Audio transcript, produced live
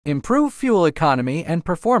Improve fuel economy and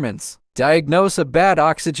performance. Diagnose a bad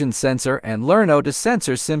oxygen sensor and learn how to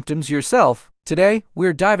sensor symptoms yourself. Today,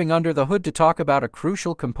 we're diving under the hood to talk about a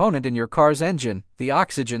crucial component in your car's engine, the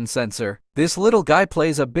oxygen sensor. This little guy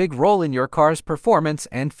plays a big role in your car's performance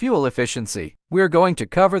and fuel efficiency. We're going to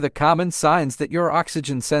cover the common signs that your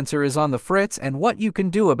oxygen sensor is on the fritz and what you can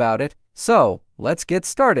do about it. So, let's get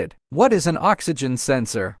started. What is an oxygen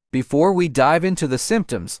sensor? Before we dive into the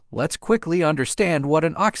symptoms, let's quickly understand what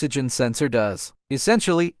an oxygen sensor does.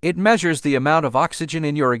 Essentially, it measures the amount of oxygen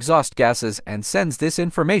in your exhaust gases and sends this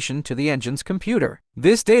information to the engine's computer.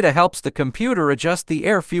 This data helps the computer adjust the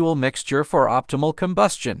air-fuel mixture for optimal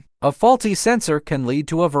combustion. A faulty sensor can lead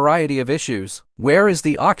to a variety of issues. Where is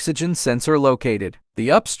the oxygen sensor located?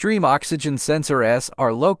 The upstream oxygen sensors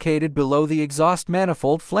are located below the exhaust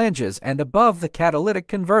manifold flanges and above the catalytic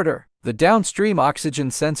converter. The downstream oxygen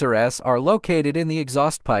sensors are located in the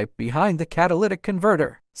exhaust pipe behind the catalytic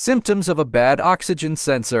converter. Symptoms of a bad oxygen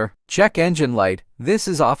sensor. Check engine light. This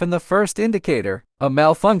is often the first indicator. A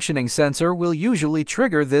malfunctioning sensor will usually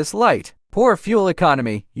trigger this light. Poor fuel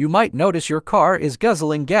economy. You might notice your car is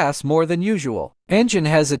guzzling gas more than usual. Engine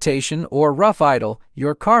hesitation or rough idle.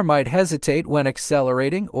 Your car might hesitate when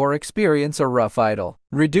accelerating or experience a rough idle.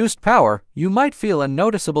 Reduced power. You might feel a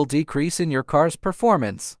noticeable decrease in your car's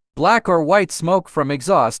performance. Black or white smoke from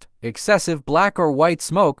exhaust. Excessive black or white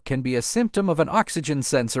smoke can be a symptom of an oxygen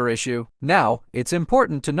sensor issue. Now, it's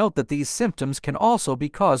important to note that these symptoms can also be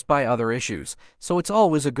caused by other issues, so it's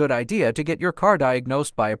always a good idea to get your car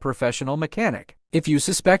diagnosed by a professional mechanic. If you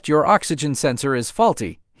suspect your oxygen sensor is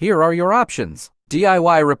faulty, here are your options.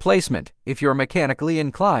 DIY replacement. If you're mechanically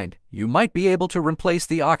inclined, you might be able to replace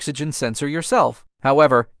the oxygen sensor yourself.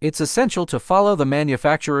 However, it's essential to follow the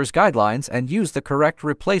manufacturer's guidelines and use the correct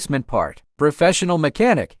replacement part. Professional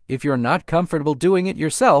mechanic. If you're not comfortable doing it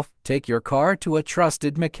yourself, take your car to a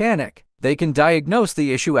trusted mechanic. They can diagnose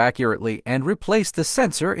the issue accurately and replace the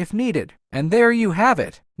sensor if needed. And there you have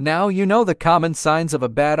it. Now you know the common signs of a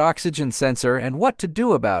bad oxygen sensor and what to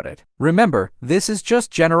do about it. Remember, this is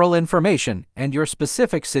just general information, and your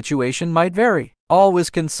specific situation might vary. Always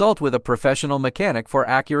consult with a professional mechanic for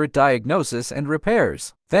accurate diagnosis and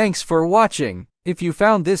repairs. Thanks for watching. If you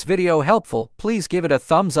found this video helpful, please give it a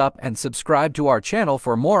thumbs up and subscribe to our channel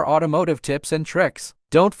for more automotive tips and tricks.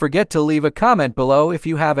 Don't forget to leave a comment below if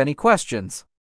you have any questions.